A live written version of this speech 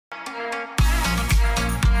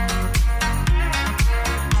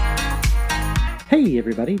Hey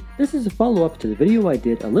everybody, this is a follow-up to the video I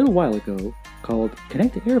did a little while ago called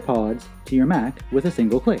Connect AirPods to your Mac with a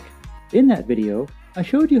single click. In that video, I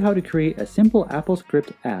showed you how to create a simple Apple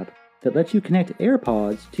script app that lets you connect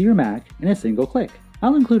AirPods to your Mac in a single click.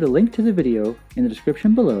 I'll include a link to the video in the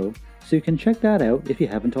description below so you can check that out if you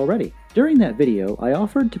haven't already. During that video, I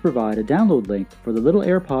offered to provide a download link for the little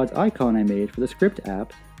AirPods icon I made for the script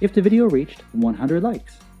app if the video reached 100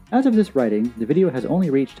 likes. As of this writing, the video has only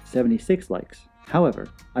reached 76 likes. However,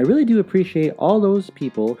 I really do appreciate all those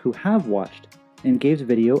people who have watched and gave the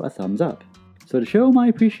video a thumbs up. So to show my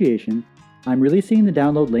appreciation, I'm releasing the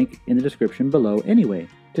download link in the description below anyway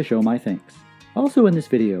to show my thanks. Also in this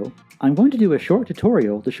video, I'm going to do a short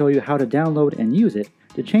tutorial to show you how to download and use it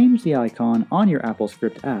to change the icon on your Apple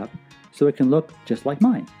Script app so it can look just like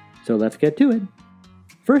mine. So let's get to it.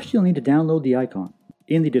 First, you'll need to download the icon.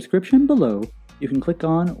 In the description below, you can click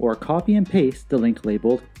on or copy and paste the link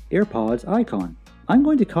labeled AirPods icon. I'm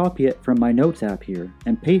going to copy it from my Notes app here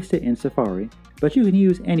and paste it in Safari, but you can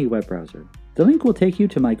use any web browser. The link will take you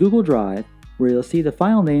to my Google Drive, where you'll see the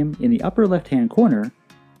file name in the upper left-hand corner,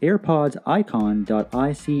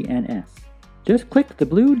 AirPodsIcon.icns. Just click the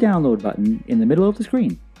blue download button in the middle of the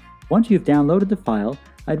screen. Once you've downloaded the file,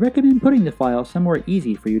 I'd recommend putting the file somewhere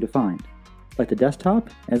easy for you to find, like the desktop,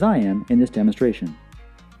 as I am in this demonstration.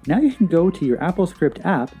 Now you can go to your Apple Script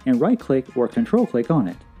app and right-click or control-click on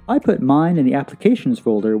it. I put mine in the Applications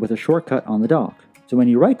folder with a shortcut on the dock. So when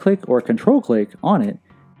you right-click or control-click on it,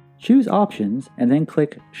 choose Options and then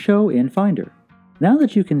click Show in Finder. Now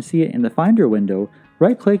that you can see it in the Finder window,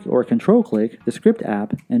 right-click or control-click the script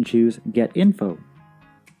app and choose Get Info.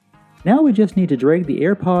 Now we just need to drag the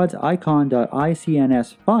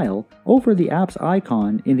AirPodsIcon.icns file over the app's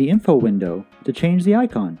icon in the Info window to change the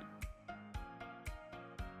icon.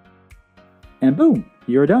 And boom,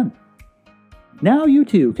 you're done. Now you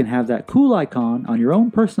too can have that cool icon on your own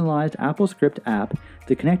personalized Apple Script app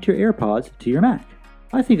to connect your AirPods to your Mac.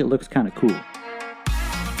 I think it looks kind of cool.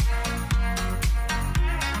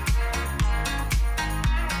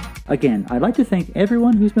 Again, I'd like to thank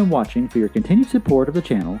everyone who's been watching for your continued support of the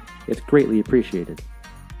channel. It's greatly appreciated.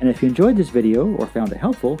 And if you enjoyed this video or found it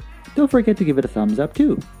helpful, don't forget to give it a thumbs up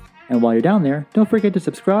too. And while you're down there, don't forget to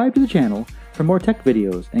subscribe to the channel for more tech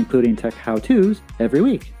videos, including tech how-tos every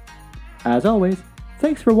week. As always,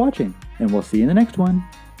 thanks for watching, and we'll see you in the next one.